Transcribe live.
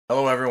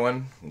Hello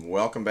everyone,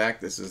 welcome back.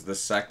 This is the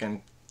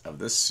second of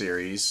this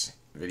series,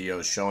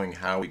 videos showing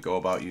how we go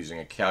about using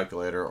a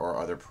calculator or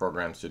other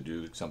programs to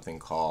do something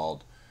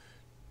called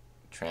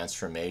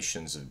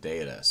transformations of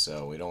data.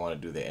 So we don't want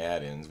to do the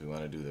add-ins, we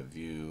want to do the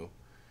view,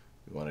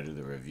 we want to do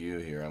the review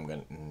here.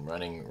 I'm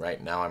running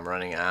right now, I'm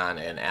running on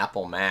an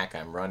Apple Mac,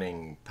 I'm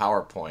running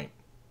PowerPoint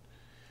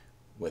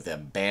with a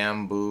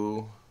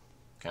bamboo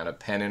kind of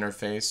pen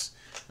interface.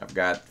 I've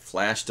got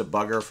Flash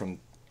Debugger from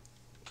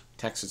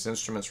Texas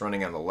Instruments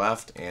running on the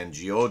left, and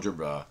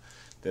GeoGebra,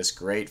 this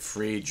great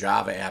free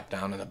Java app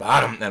down in the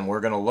bottom. And we're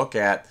going to look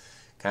at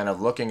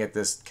looking at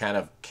this kind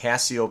of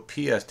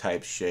Cassiopeia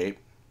type shape.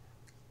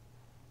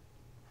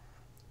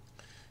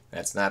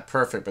 That's not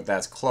perfect, but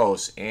that's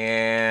close,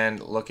 and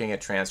looking at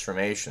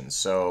transformations.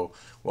 So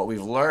what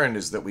we've learned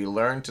is that we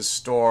learn to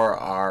store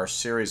our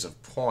series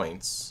of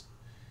points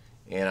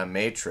in a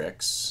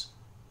matrix,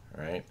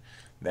 right?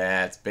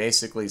 That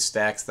basically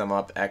stacks them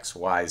up X,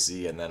 Y,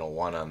 Z, and then a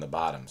 1 on the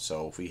bottom.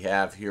 So if we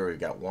have here, we've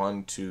got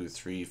 1, 2,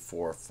 3,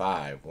 4,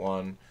 5.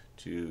 1,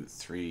 2,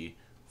 3,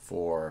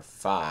 4,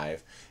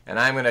 5.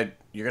 And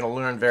you're gonna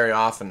learn very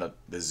often that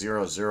the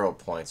 0, 0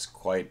 point's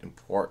quite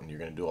important. You're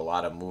gonna do a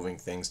lot of moving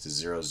things to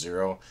 0,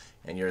 0,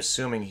 and you're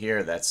assuming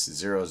here that's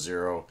 0,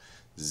 0,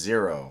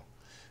 0.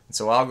 And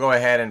so I'll go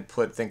ahead and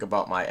think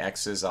about my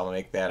X's. I'll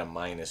make that a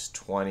minus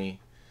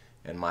 20,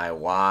 and my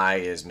Y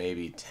is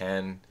maybe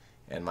 10.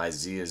 And my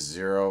Z is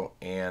 0,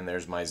 and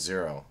there's my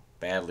 0.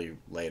 Badly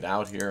laid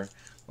out here.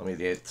 Let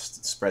me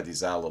spread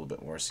these out a little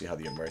bit more, see how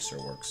the eraser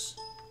works.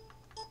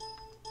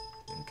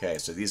 Okay,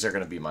 so these are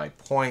going to be my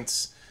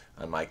points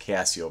on my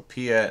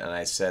Cassiopeia, and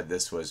I said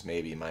this was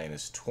maybe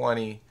minus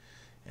 20.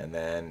 And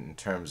then in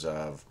terms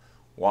of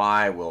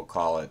Y, we'll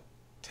call it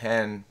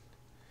 10,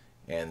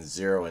 and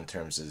 0 in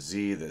terms of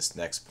Z. This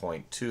next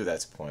point 2,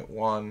 that's point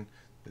 1.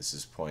 This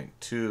is point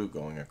 2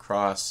 going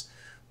across.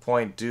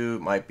 Point 2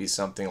 might be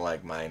something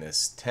like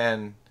minus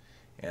 10,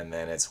 and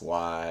then its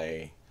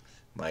Y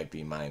might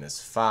be minus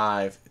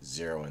 5,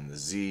 0 in the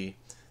Z.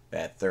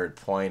 That third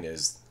point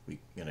is, we're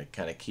going to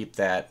kind of keep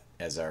that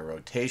as our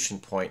rotation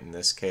point in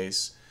this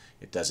case.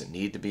 It doesn't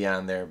need to be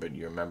on there, but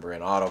you remember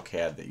in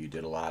AutoCAD that you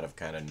did a lot of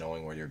kind of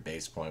knowing where your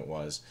base point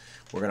was.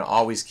 We're going to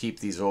always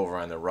keep these over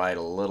on the right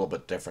a little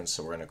bit different,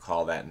 so we're going to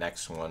call that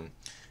next one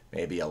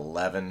maybe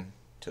 11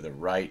 to the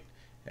right.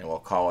 And we'll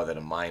call it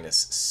a minus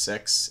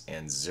 6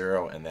 and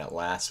 0, and that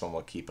last one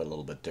we'll keep it a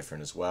little bit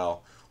different as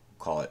well.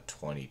 We'll call it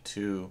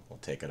 22. We'll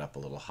take it up a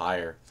little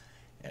higher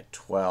at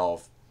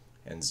 12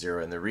 and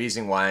 0. And the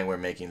reason why we're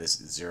making this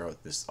 0,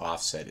 this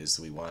offset, is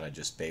we want to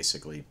just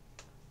basically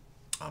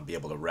be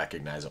able to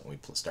recognize it when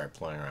we start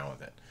playing around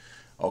with it.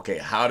 Okay,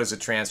 how does a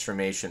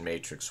transformation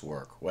matrix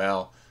work?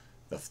 Well,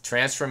 the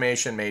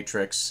transformation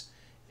matrix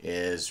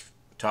is,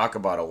 talk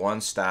about a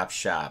one-stop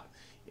shop.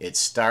 It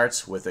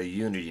starts with a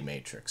unity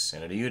matrix,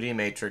 and a unity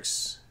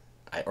matrix,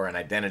 or an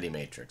identity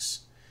matrix.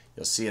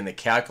 You'll see in the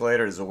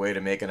calculator there's a way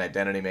to make an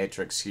identity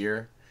matrix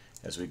here.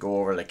 As we go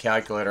over the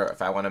calculator,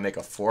 if I want to make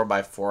a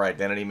 4x4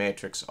 identity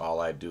matrix, all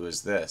I do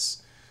is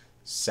this: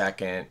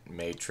 second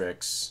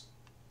matrix,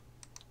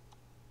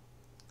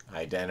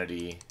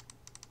 identity,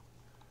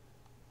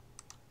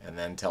 and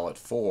then tell it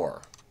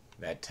 4.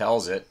 That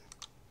tells it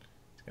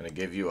going to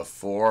give you a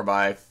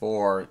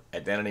 4x4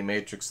 identity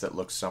matrix that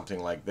looks something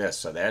like this.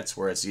 So that's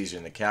where it's easier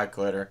in the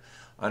calculator.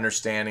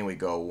 Understanding, we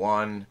go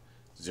 1,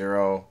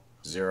 0,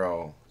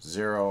 0,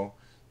 0,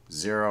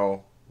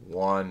 0,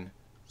 1,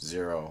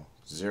 0,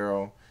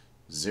 0,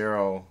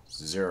 0,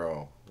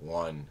 0,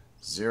 1,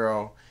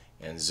 0,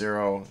 and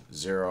 0,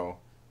 0,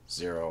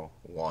 0,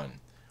 1.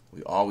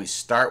 We always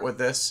start with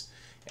this,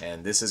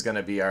 and this is going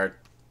to be our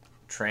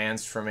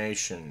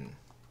transformation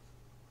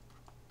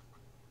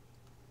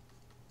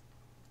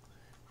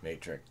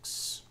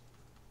matrix.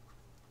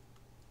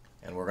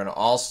 And we're going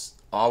to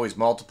always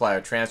multiply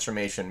our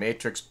transformation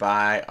matrix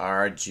by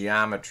our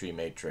geometry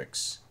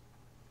matrix.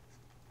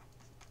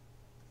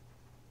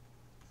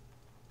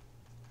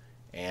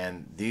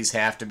 And these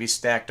have to be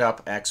stacked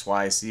up X,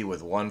 Y, Z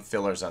with 1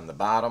 fillers on the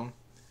bottom.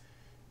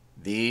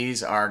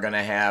 These are going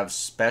to have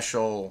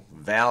special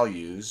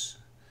values.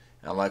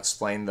 I'll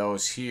explain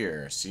those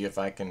here. See if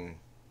I can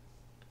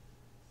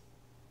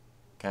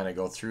kind of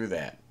go through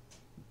that.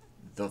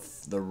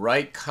 The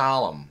right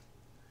column,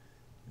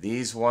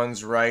 these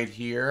ones right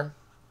here,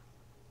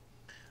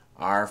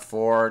 are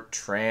for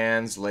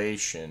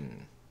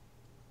translation.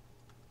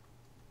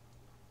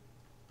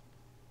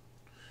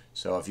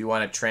 So if you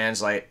want to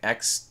translate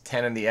X,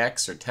 10 in the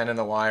X, or 10 in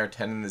the Y, or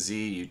 10 in the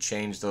Z, you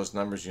change those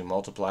numbers, you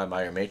multiply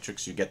by your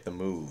matrix, you get the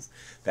move.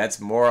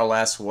 That's more or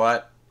less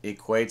what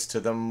equates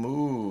to the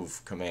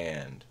move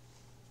command.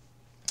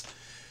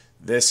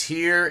 This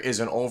here is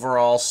an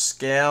overall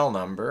scale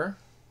number.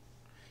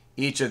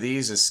 Each of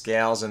these is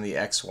scales in the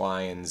X,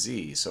 Y, and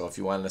Z. So if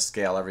you wanted to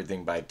scale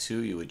everything by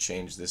 2, you would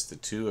change this to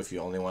 2. If you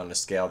only wanted to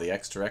scale the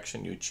X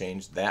direction, you would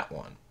change that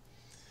one.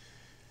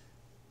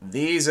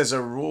 These, as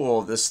a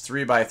rule, this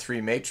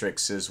 3x3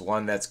 matrix is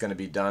one that's going to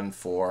be done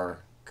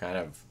for kind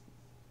of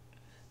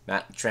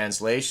not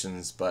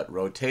translations, but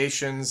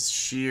rotations,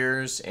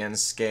 shears, and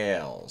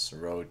scales.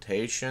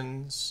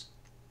 Rotations,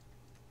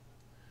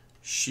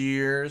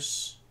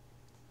 shears,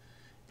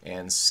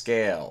 and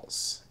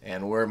scales.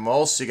 And we're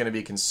mostly going to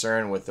be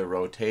concerned with the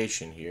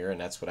rotation here, and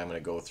that's what I'm going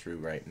to go through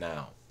right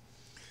now.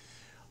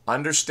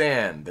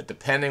 Understand that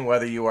depending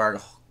whether you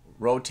are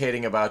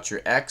rotating about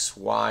your X,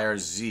 Y, or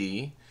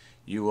Z,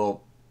 you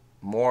will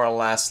more or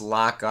less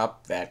lock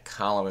up that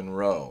column and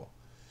row.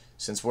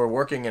 Since we're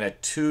working in a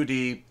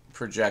 2D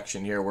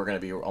projection here, we're going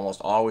to be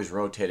almost always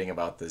rotating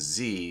about the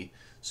Z.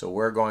 So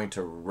we're going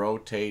to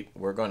rotate,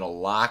 we're going to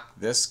lock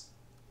this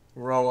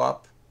row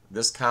up,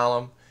 this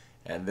column,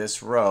 and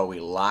this row. We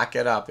lock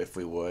it up if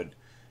we would,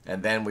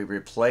 and then we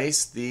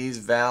replace these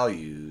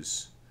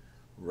values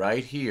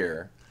right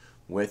here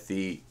with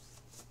the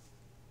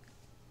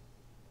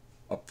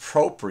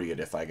appropriate,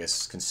 if I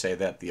guess can say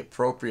that, the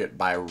appropriate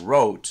by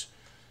rote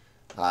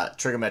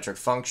trigonometric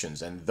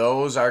functions. And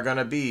those are going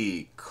to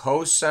be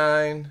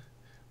cosine,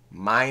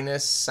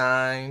 minus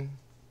sine,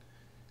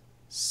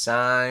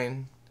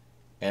 sine,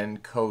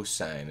 and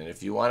cosine. And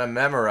if you want to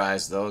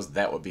memorize those,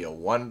 that would be a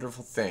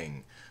wonderful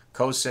thing.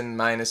 Cosine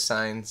minus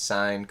sine,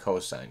 sine,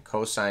 cosine.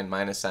 Cosine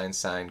minus sine,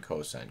 sine,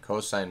 cosine.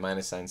 Cosine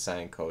minus sine,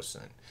 sine,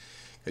 cosine.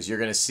 Because you're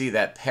going to see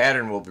that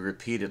pattern will be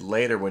repeated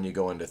later when you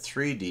go into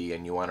 3D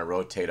and you want to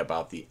rotate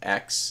about the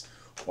X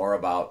or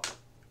about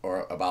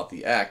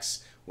the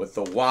X. With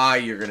the Y,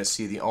 you're going to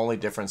see the only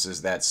difference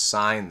is that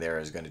sign there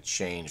is going to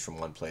change from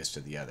one place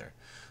to the other.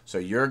 So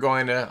you're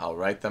going to, I'll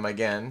write them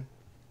again,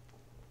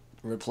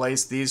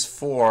 replace these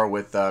four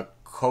with the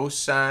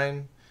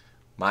cosine,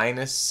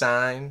 minus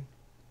sine,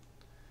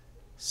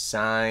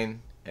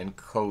 sine, and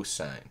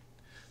cosine.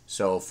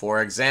 So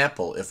for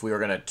example, if we were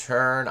going to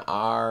turn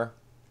our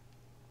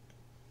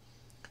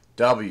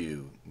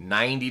W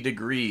 90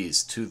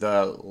 degrees to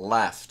the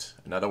left,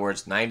 in other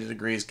words 90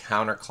 degrees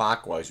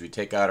counterclockwise, we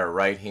take out our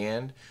right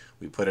hand,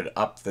 we put it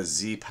up the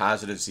Z,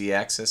 positive Z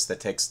axis. That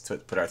takes to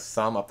put our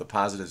thumb up the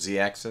positive Z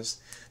axis.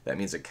 That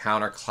means that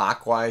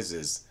counterclockwise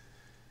is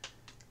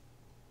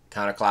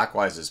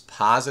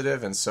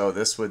positive, and so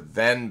this would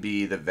then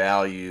be the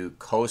value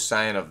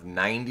cosine of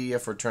 90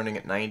 if we're turning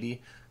at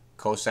 90.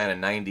 Cosine of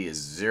 90 is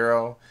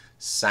 0.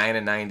 Sine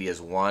of 90 is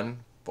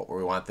 1, but where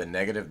we want the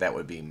negative, that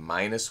would be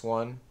minus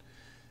 1.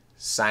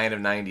 Sine of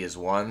 90 is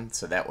 1,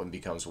 so that one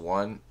becomes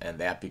 1, and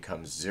that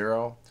becomes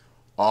 0.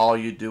 All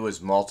you do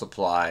is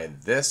multiply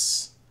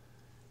this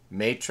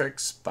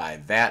matrix by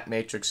that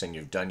matrix, and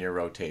you've done your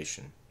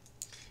rotation.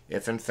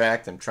 If, in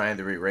fact, I'm trying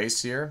to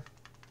erase here,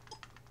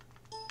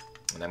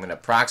 and I'm going to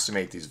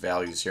approximate these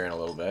values here in a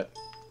little bit.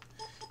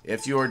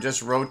 If you are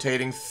just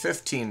rotating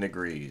 15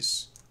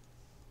 degrees,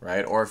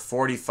 right, or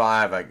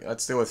 45,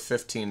 let's deal with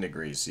 15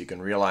 degrees so you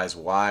can realize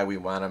why we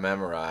want to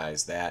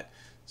memorize that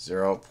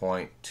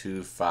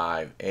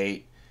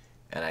 0.258,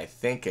 and I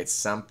think it's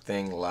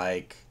something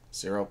like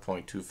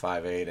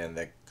 0.258,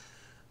 and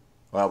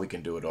well, we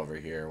can do it over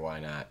here, why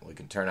not? We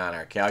can turn on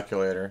our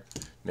calculator,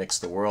 mix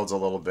the worlds a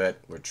little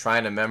bit. We're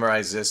trying to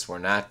memorize this, we're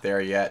not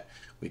there yet.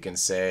 We can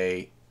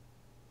say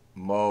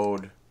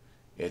mode,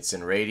 it's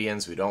in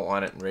radians, we don't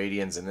want it in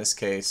radians in this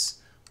case.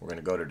 We're going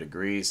to go to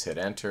degrees, hit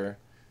enter,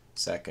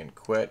 second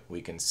quit.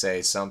 We can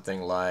say something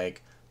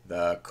like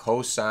the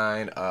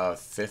cosine of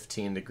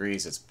 15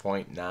 degrees is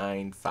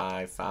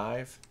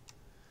 0.955,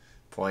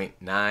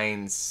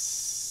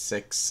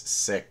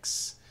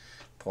 0.966,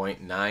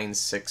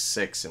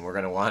 0.966, and we're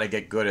going to want to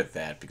get good at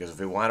that, because if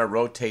we want to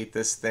rotate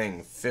this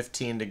thing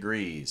 15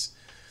 degrees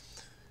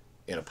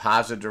in a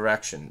positive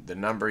direction, the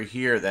number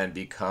here then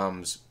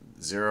becomes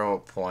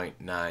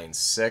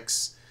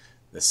 0.96.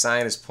 The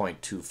sign is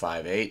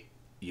 0.258.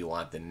 You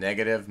want the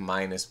negative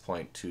minus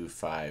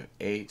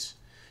 0.258.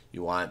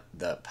 You want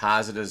the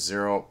positive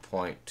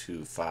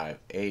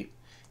 0.258,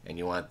 and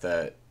you want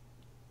the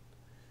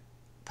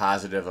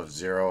positive of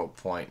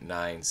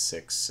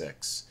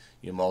 0.966.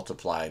 You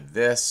multiply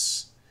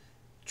this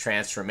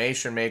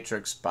transformation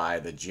matrix by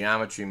the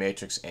geometry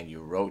matrix, and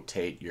you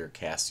rotate your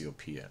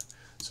Cassiopeia.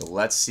 So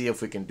let's see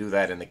if we can do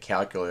that in the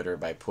calculator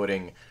by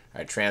putting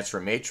our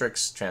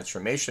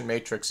transformation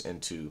matrix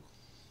into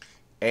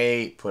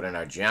A, put in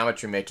our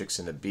geometry matrix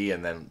into B,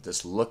 and then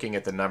just looking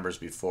at the numbers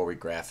before we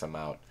graph them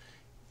out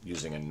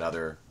using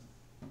another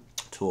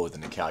tool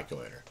within the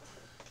calculator.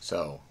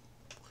 So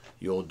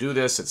you'll do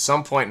this at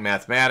some point in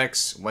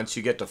mathematics. Once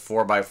you get to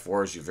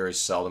 4x4s, you very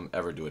seldom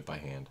ever do it by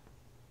hand.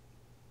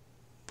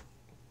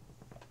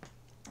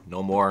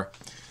 No more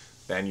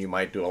than you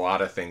might do a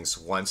lot of things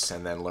once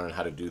and then learn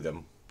how to do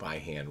them by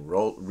hand.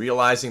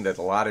 Realizing that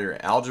a lot of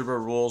your algebra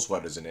rules,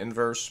 what is an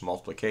inverse,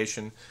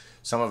 multiplication,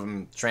 some of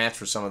them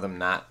transfer, some of them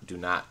do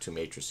not to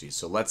matrices.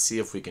 So let's see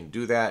if we can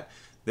do that.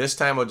 This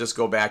time we'll just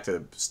go back to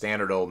the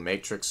standard old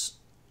matrix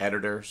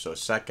editor. So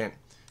second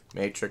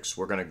matrix,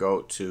 we're going to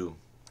go to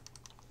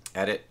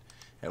edit,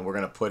 and we're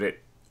going to put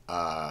it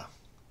our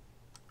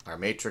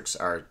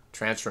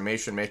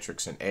transformation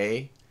matrix in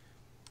A.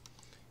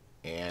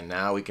 And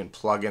now we can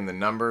plug in the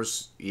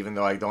numbers. Even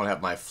though I don't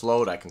have my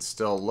float, I can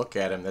still look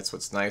at them. That's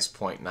what's nice,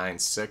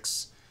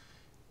 0.96.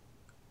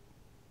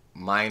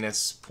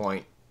 minus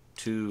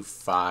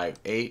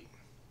 0.258,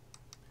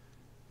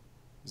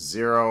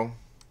 0,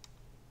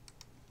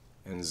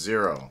 and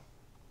 0.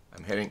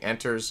 I'm hitting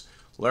enters,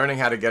 learning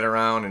how to get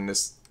around in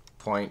this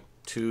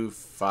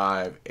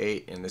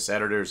 0.258 in this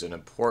editor is an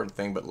important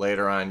thing, but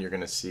later on you're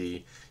going to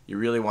see you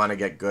really want to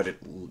get good at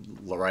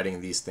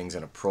writing these things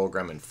in a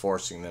program and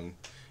forcing them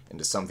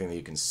into something that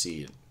you can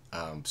see.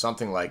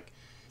 Something like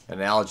an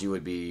analogy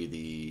would be the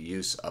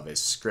use of a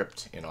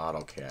script in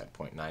AutoCAD.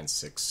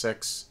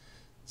 0.966,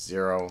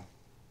 0,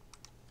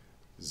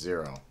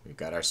 0. We've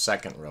got our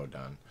second row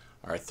done.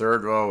 Our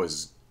third row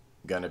is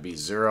going to be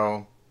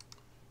 0,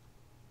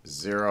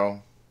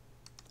 0,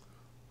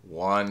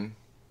 1. I'm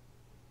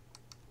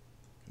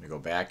going to go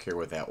back here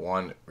with that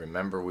 1.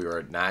 Remember, we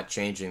were not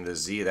changing the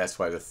Z. That's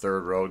why the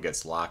third row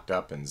gets locked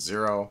up in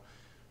 0.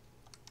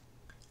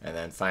 And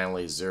then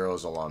finally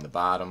zeros along the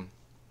bottom.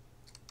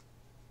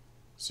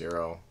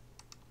 0,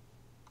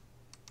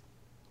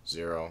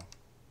 0,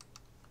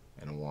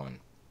 and 1.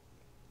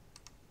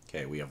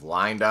 Okay, we have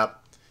lined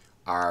up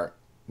our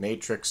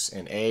matrix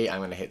in A. I'm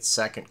going to hit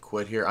second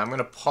quit here. I'm going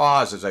to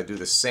pause as I do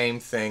the same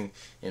thing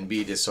in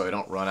B just so I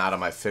don't run out of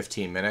my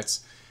 15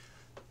 minutes.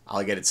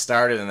 I'll get it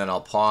started and then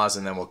I'll pause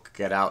and then we'll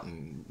get out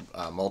and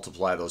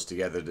multiply those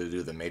together to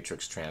do the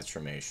matrix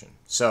transformation.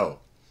 So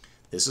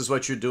this is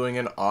what you're doing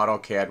in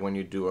AutoCAD when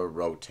you do a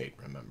rotate,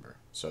 remember.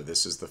 So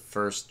this is the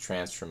first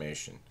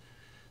transformation.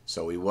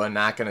 So we were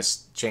not going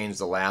to change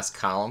the last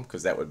column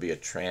because that would be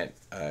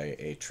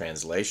a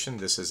translation.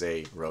 This is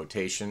a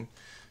rotation.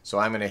 So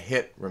I'm going to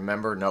hit,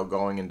 remember, no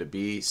going into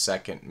B,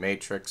 second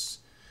matrix.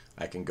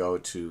 I can go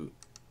to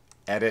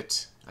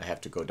edit. I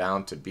have to go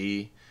down to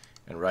B.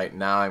 And right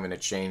now I'm going to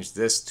change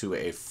this to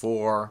a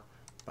 4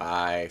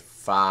 by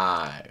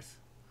 5.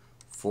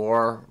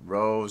 4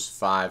 rows,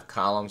 5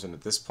 columns. And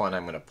at this point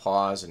I'm going to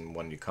pause, and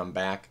when you come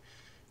back,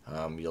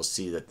 you'll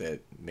see that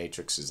the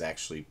matrix is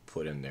actually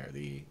put in there,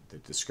 the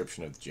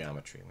description of the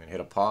geometry. I'm going to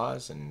hit a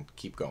pause and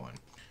keep going.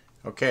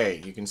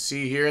 Okay, you can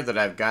see here that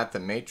I've got the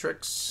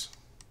matrix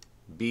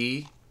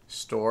B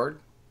stored.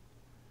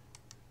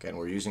 Again,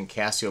 we're using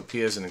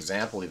Cassiopeia as an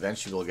example.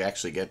 Eventually we'll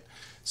actually get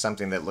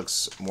something that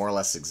looks more or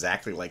less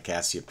exactly like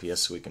Cassiopeia,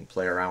 so we can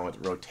play around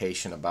with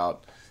rotation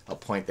about a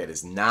point that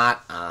is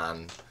not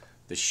on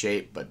the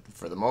shape, but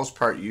for the most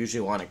part you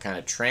usually want to kind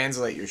of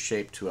translate your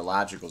shape to a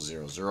logical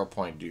 0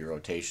 point, do your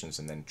rotations,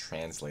 and then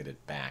translate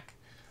it back.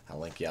 I'll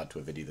link you out to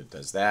a video that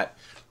does that.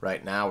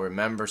 Right now,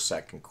 remember,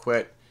 second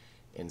quit.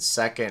 In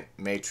second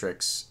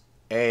matrix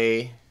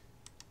A,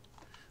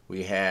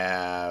 we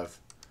have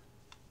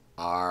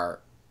our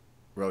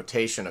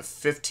rotation of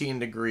 15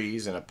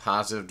 degrees in a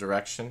positive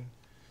direction.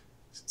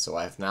 So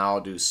I have now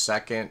do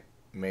second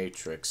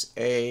matrix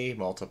A,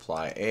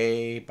 multiply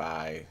A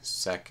by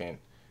second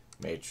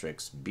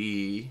matrix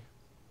B.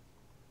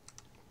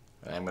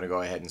 And I'm going to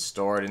go ahead and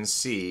store it in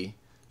C,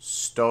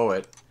 stow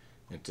it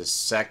into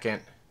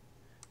second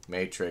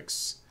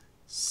matrix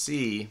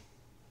C.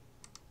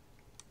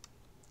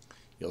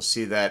 You'll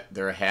see that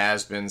there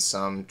has been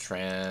some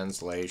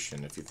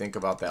translation. If you think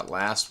about that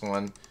last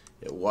one,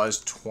 it was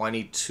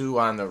 22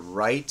 on the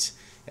right,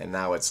 and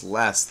now it's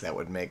less. That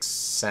would make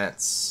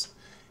sense.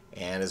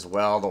 And as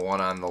well, the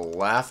one on the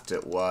left,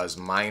 it was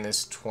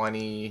minus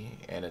 20,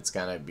 and it's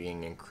going to be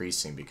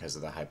increasing because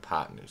of the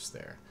hypotenuse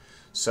there.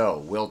 So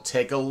we'll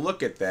take a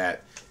look at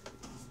that.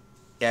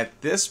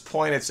 At this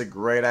point, it's a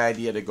great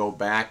idea to go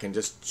back and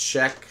just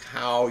check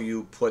how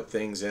you put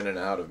things in and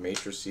out of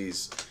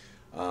matrices.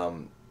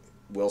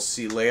 We'll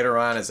see later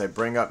on as I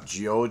bring up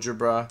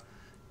GeoGebra,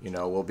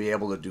 we'll be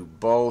able to do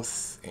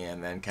both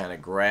and then kind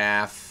of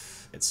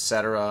graph,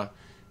 etc.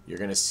 You're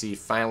going to see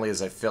finally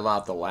as I fill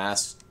out the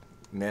last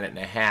minute and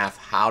a half,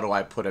 how do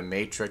I put a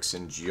matrix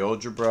in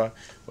GeoGebra.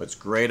 What's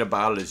great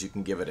about it is you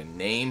can give it a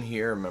name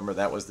here. Remember,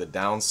 that was the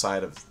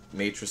downside of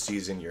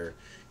matrices in your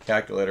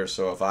calculator.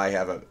 So if I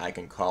have I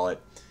can call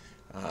it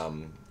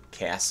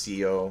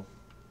Casio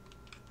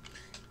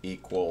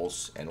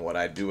equals, and what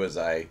I do is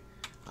I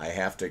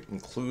have to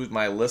include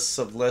my lists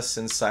of lists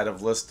inside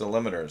of list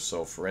delimiters.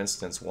 So for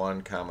instance,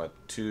 1,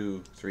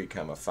 2, 3,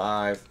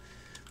 5,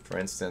 for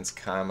instance,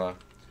 comma,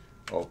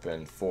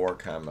 open 4,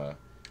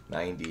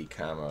 90,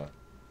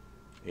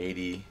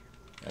 80.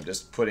 I'm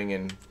just putting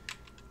in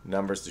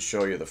numbers to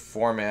show you the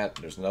format.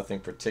 There's nothing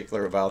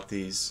particular about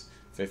these.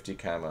 50,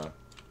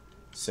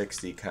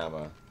 60,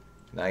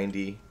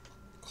 90,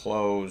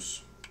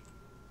 close,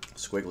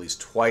 squigglies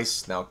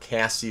twice. Now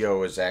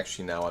Casio is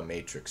actually now a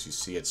matrix. You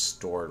see it's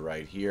stored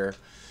right here,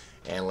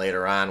 and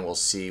later on we'll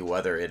see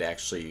whether it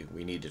actually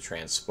we need to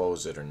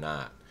transpose it or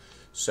not.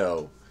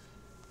 So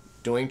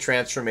doing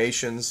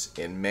transformations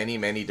in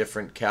many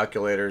different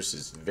calculators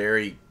is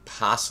very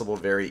possible,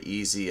 very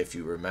easy if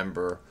you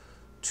remember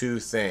two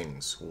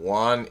things.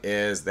 One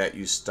is that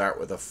you start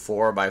with a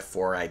 4 by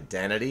 4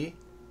 identity.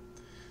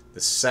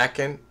 The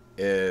second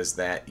is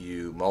that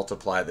you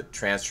multiply the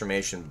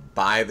transformation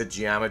by the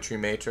geometry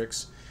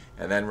matrix,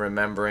 and then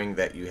remembering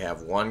that you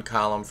have one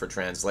column for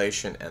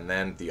translation, and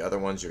then the other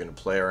ones you're going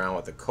to play around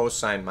with the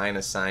cosine,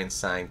 minus sign,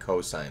 sine,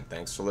 cosine.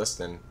 Thanks for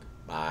listening.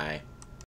 Bye.